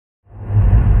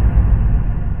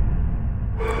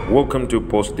Welcome to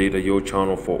Post Data, your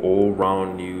channel for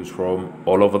all-round news from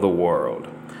all over the world.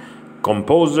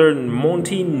 Composer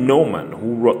Monty Norman,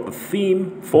 who wrote the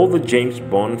theme for the James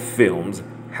Bond films,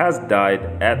 has died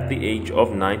at the age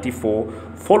of 94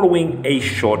 following a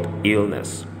short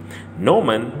illness.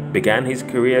 Norman began his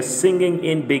career singing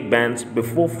in big bands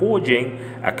before forging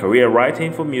a career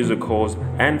writing for musicals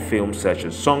and films such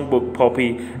as Songbook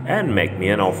Poppy and Make Me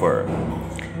an Offer.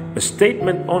 A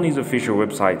statement on his official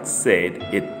website said,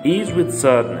 "It is with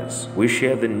sadness we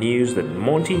share the news that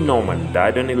Monty Norman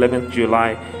died on 11th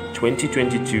July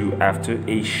 2022 after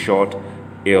a short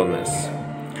illness."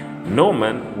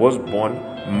 Norman was born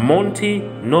Monty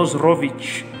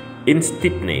Nozorovich in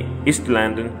Stepney, East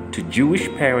London, to Jewish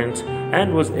parents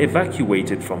and was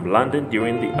evacuated from London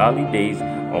during the early days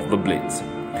of the Blitz.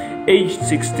 Aged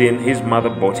 16, his mother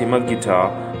bought him a guitar,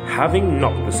 having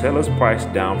knocked the seller's price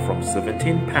down from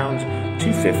 £17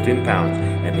 to £15,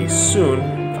 and he soon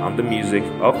found the music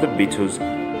of the Beatles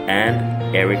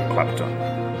and Eric Clapton.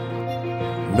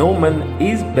 Norman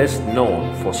is best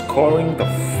known for scoring the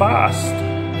first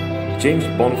James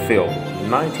Bond film,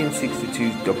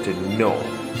 1962's Dr. No,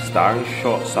 starring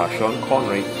Sir Sean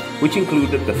Connery, which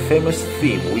included the famous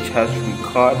theme which has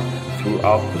recurred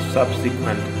throughout the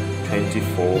subsequent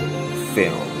 24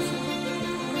 films.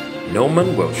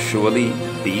 Norman will surely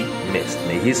be missed.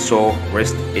 May his soul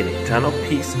rest in eternal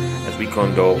peace as we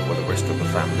condole with the rest of the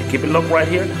family. Keep it locked right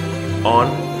here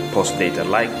on Post Data.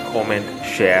 Like, comment,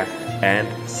 share, and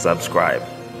subscribe.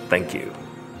 Thank you.